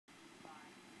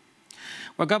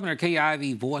Well, Governor Kay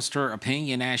Ivey voiced her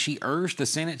opinion as she urged the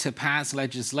Senate to pass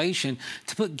legislation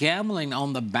to put gambling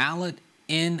on the ballot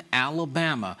in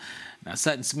Alabama. Now,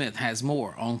 Sutton Smith has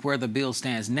more on where the bill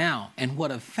stands now and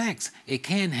what effects it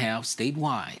can have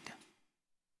statewide.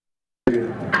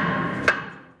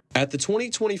 At the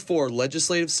 2024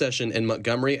 legislative session in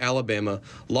Montgomery, Alabama,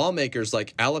 lawmakers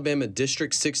like Alabama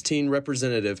District 16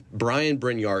 Representative Brian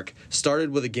Brinyark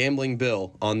started with a gambling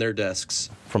bill on their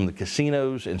desks. From the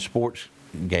casinos and sports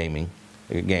gambling,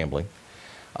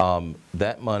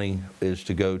 that money is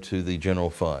to go to the general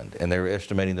fund, and they're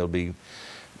estimating there'll be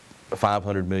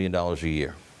 $500 million a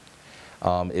year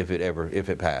if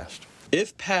it passed.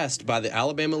 If passed by the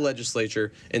Alabama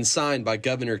legislature and signed by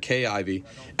Governor Kay Ivey,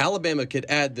 Alabama could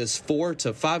add this $400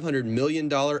 to $500 million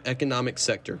economic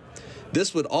sector.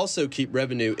 This would also keep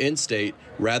revenue in state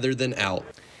rather than out.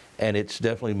 And it's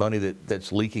definitely money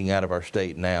that's leaking out of our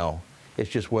state now. It's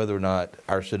just whether or not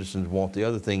our citizens want the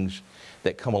other things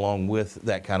that come along with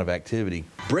that kind of activity.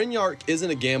 Brinyark isn't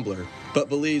a gambler, but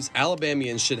believes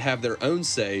Alabamians should have their own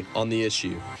say on the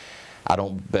issue. I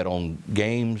don't bet on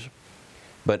games,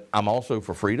 but I'm also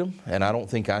for freedom, and I don't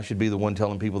think I should be the one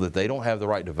telling people that they don't have the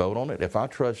right to vote on it. If I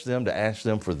trust them to ask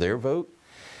them for their vote,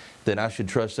 then I should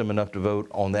trust them enough to vote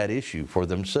on that issue for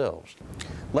themselves.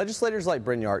 Legislators like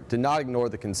Brinyark did not ignore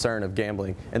the concern of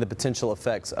gambling and the potential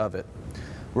effects of it.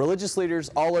 Religious leaders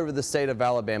all over the state of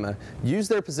Alabama use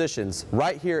their positions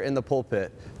right here in the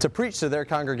pulpit to preach to their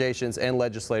congregations and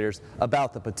legislators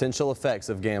about the potential effects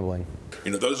of gambling.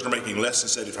 You know, those that are making less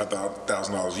than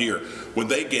 $75,000 a year, when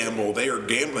they gamble, they are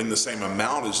gambling the same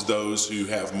amount as those who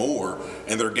have more,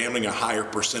 and they're gambling a higher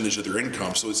percentage of their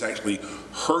income, so it's actually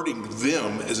hurting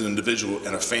them as an individual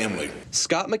and a family.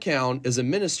 Scott McCown is a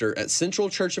minister at Central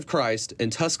Church of Christ in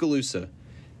Tuscaloosa.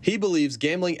 He believes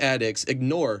gambling addicts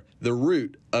ignore the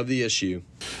root of the issue.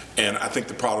 And I think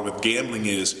the problem with gambling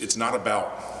is it's not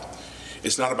about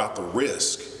the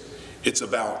risk. It's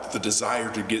about the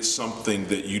desire to get something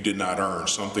that you did not earn,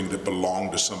 something that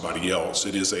belonged to somebody else.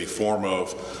 It is a form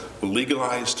of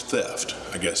legalized theft,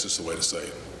 I guess is the way to say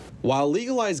it. While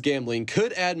legalized gambling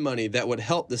could add money that would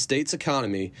help the state's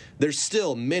economy, there's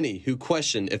still many who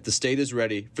question if the state is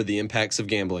ready for the impacts of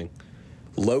gambling.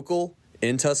 Local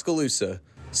in Tuscaloosa,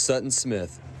 Sutton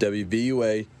Smith,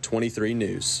 WVUA 23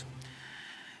 News.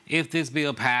 If this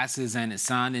bill passes and is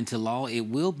signed into law, it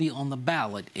will be on the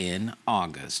ballot in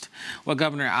August. Well,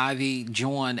 Governor Ivey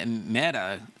joined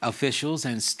Meta officials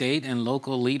and state and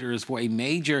local leaders for a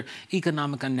major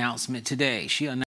economic announcement today. She announced